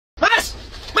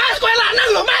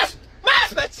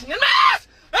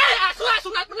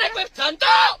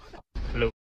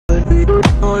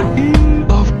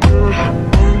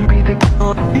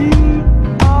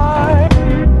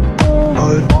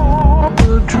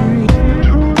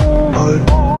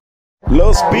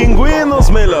Los pingüinos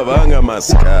me la van a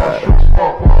mascar.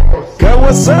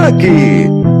 Kawasaki,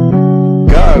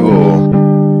 Cago,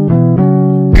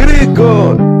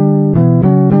 Grico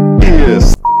y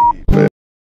Stripe.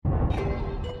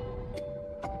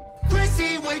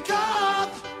 Chrissy, wake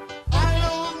up! I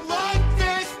don't like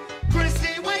this!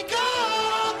 Chrissy, wake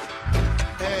up!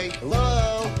 Hey,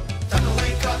 hello? Time to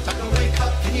wake up, time to wake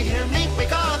up. Can you hear me?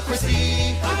 Wake up,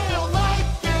 Chrissy! I don't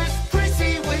like this!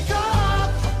 Chrissy, wake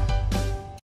up!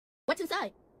 What's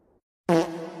inside?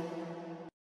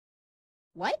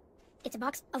 What? It's a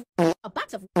box of... A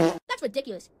box of... That's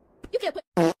ridiculous. You can't put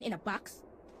in a box.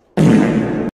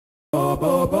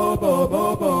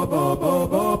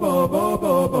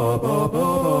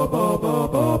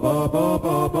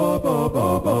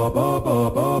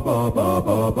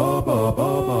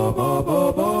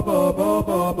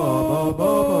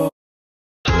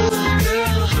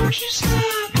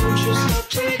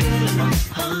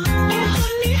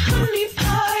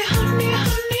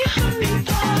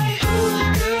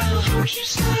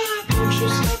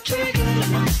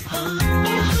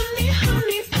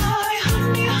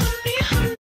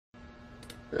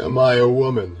 Am I a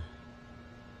woman?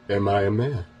 Am I a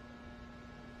man?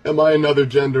 Am I another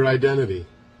gender identity?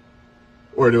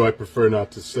 Or do I prefer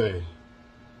not to say?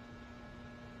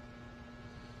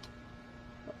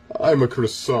 I'm a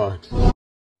croissant.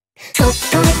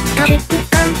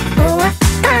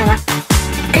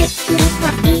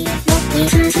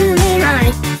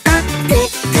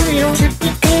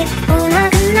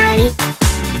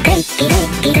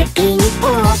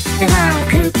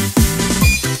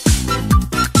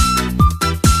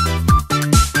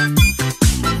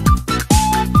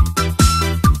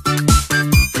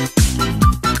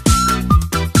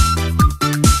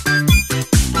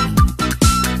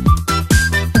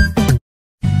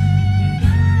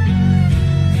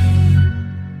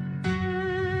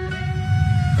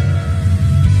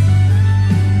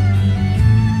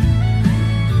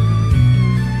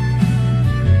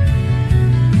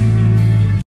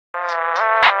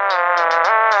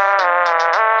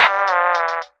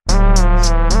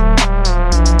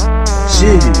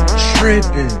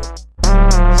 Tripping.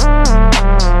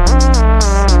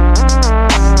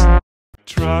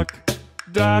 Truck,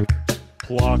 duck,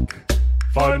 pluck,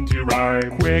 fun to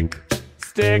rhyme. Quick,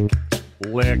 stick,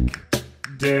 lick,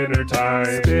 dinner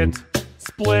time. Spit,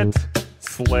 split,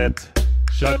 slit,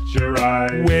 shut your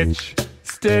eye. Witch,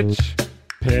 stitch,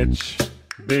 pitch,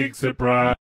 big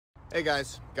surprise. Hey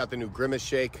guys, got the new Grimace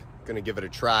Shake. Gonna give it a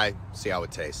try, see how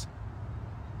it tastes.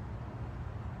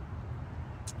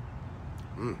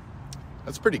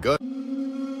 That's pretty good.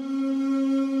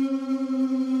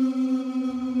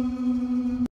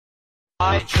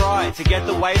 I try to get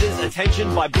the waiter's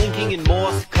attention by blinking in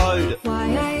Morse code.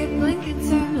 Why are you blinking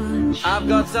so much? I've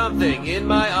got something in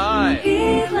my eye.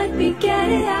 Here, let me get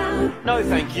it out. No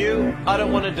thank you, I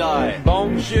don't want to die.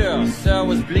 Bonjour, sir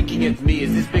was blinking at me.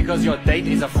 Is this because your date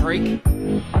is a freak?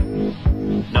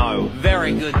 No,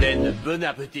 very good then. Bon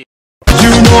appetit. You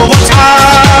know what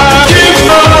time